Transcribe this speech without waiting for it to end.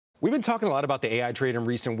We've been talking a lot about the AI trade in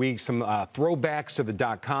recent weeks, some throwbacks to the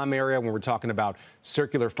dot-com area when we're talking about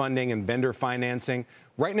circular funding and vendor financing.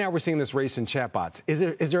 Right now, we're seeing this race in chatbots.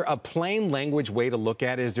 Is there a plain language way to look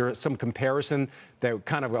at it? Is there some comparison that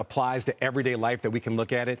kind of applies to everyday life that we can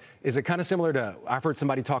look at it? Is it kind of similar to, I've heard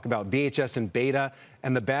somebody talk about VHS and beta,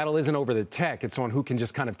 and the battle isn't over the tech, it's on who can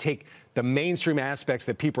just kind of take the mainstream aspects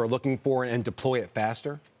that people are looking for and deploy it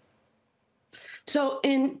faster? So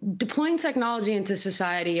in deploying technology into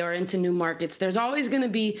society or into new markets, there's always going to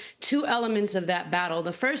be two elements of that battle.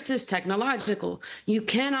 The first is technological. You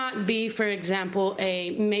cannot be, for example,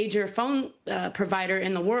 a major phone provider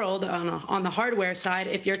in the world on the hardware side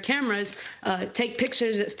if your cameras take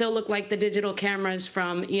pictures that still look like the digital cameras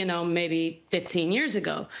from, maybe 15 years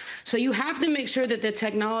ago. So you have to make sure that the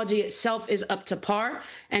technology itself is up to par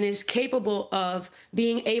and is capable of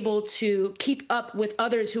being able to keep up with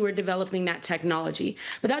others who are developing that technology.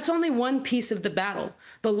 But that's only one piece of the battle.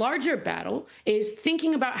 The larger battle is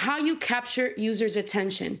thinking about how you capture users'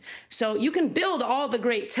 attention. So you can build all the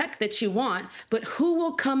great tech that you want, but who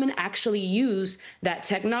will come and actually use that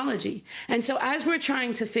technology? And so as we're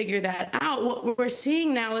trying to figure that out, what we're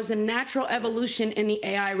seeing now is a natural evolution in the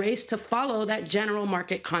AI race to follow that general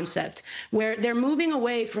market concept, where they're moving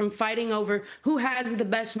away from fighting over who has the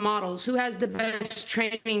best models, who has the best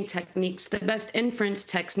training techniques, the best inference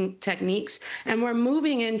techniques. And we're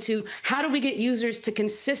moving into how do we get users to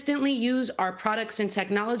consistently use our products and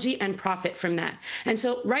technology and profit from that. And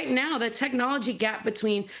so right now, the technology gap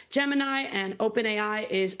between Gemini and OpenAI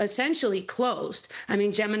is essentially closed. I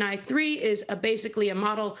mean, Gemini 3 is basically a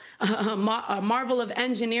model, a marvel of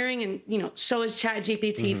engineering, and so is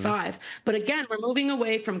ChatGPT 5. But again, we're moving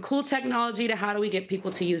away from cool technology to how do we get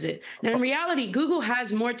people to use it. Now, in reality, Google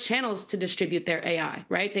has more channels to distribute their AI,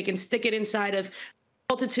 right? They can stick it inside of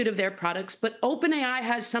multitude of their products, but OpenAI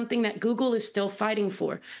has something that Google is still fighting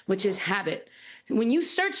for, which is habit. When you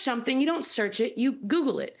search something, you don't search it, you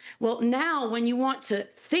Google it. Well, now when you want to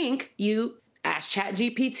think, you ask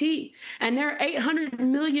ChatGPT. And there are 800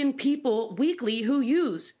 million people weekly who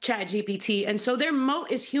use ChatGPT. And so their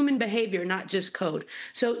moat is human behavior, not just code.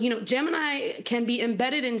 So, Gemini can be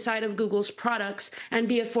embedded inside of Google's products and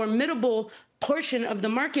be a formidable portion of the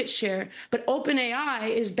market share, but OpenAI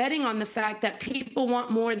is betting on the fact that people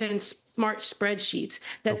want more than smart spreadsheets,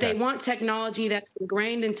 that they want technology that's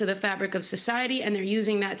ingrained into the fabric of society, and they're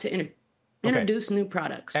using that to introduce new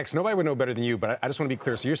products. X, nobody would know better than you, but I just want to be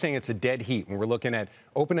clear. So you're saying it's a dead heat. When we're looking at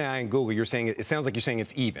OpenAI and Google, you're saying it sounds like you're saying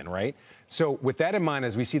it's even, right? So with that in mind,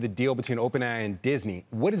 as we see the deal between OpenAI and Disney,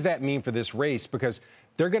 what does that mean for this race? Because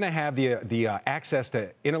they're going to have the access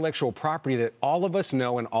to intellectual property that all of us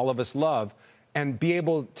know and all of us love, and be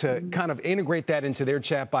able to kind of integrate that into their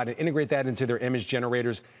chatbot and integrate that into their image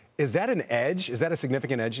generators. Is that an edge? Is that a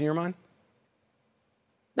significant edge in your mind?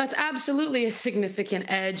 That's absolutely a significant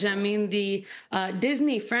edge. I mean, the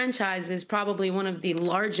Disney franchise is probably one of the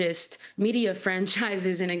largest media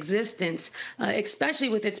franchises in existence, especially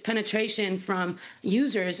with its penetration from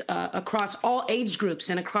users across all age groups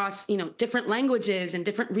and across, different languages and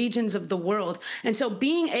different regions of the world. And so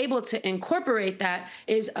being able to incorporate that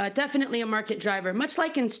is definitely a market driver, much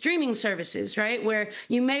like in streaming services, right? Where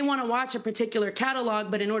you may want to watch a particular catalog,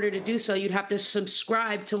 but in order to do so, you'd have to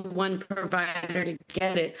subscribe to one provider to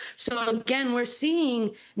get it. So again, we're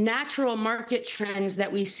seeing natural market trends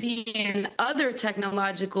that we see in other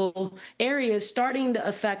technological areas starting to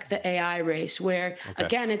affect the AI race, where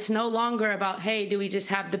again, it's no longer about, hey, do we just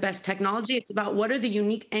have the best technology? It's about what are the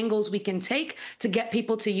unique angles we can take to get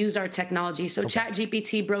people to use our technology. So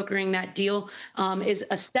ChatGPT brokering that deal is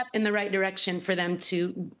a step in the right direction for them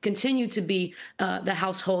to continue to be the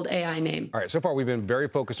household AI name. All right, so far we've been very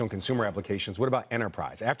focused on consumer applications. What about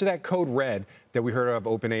enterprise? After that code red that we heard of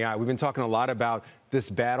OpenAI, we've been talking a lot about this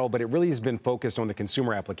battle, but it really has been focused on the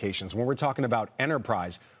consumer applications. When we're talking about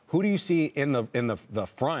enterprise, who do you see in the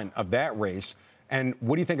front of that race, and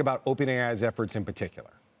what do you think about OpenAI's efforts in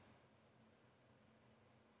particular?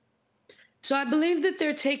 So I believe that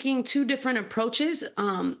they're taking two different approaches.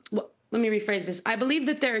 Let me rephrase this. I believe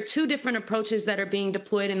that there are two different approaches that are being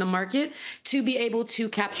deployed in the market to be able to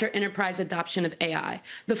capture enterprise adoption of AI.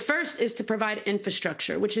 The first is to provide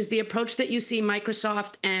infrastructure, which is the approach that you see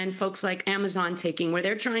Microsoft and folks like Amazon taking, where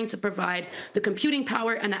they're trying to provide the computing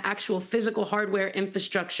power and the actual physical hardware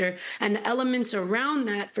infrastructure and the elements around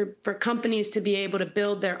that for companies to be able to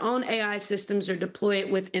build their own AI systems or deploy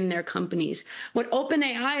it within their companies. What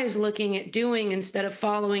OpenAI is looking at doing, instead of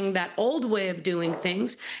following that old way of doing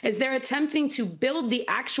things, is they're attempting to build the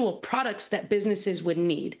actual products that businesses would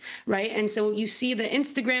need, right? And so you see the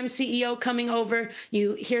Instagram CEO coming over,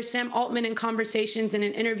 you hear Sam Altman in conversations and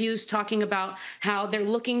in interviews talking about how they're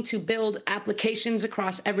looking to build applications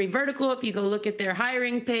across every vertical. If you go look at their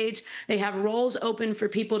hiring page, they have roles open for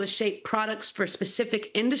people to shape products for specific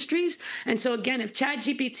industries. And so again, if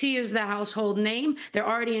ChatGPT is the household name, they're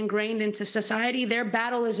already ingrained into society. Their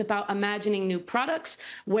battle is about imagining new products,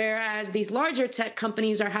 whereas these larger tech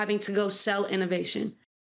companies are having to go sell innovation.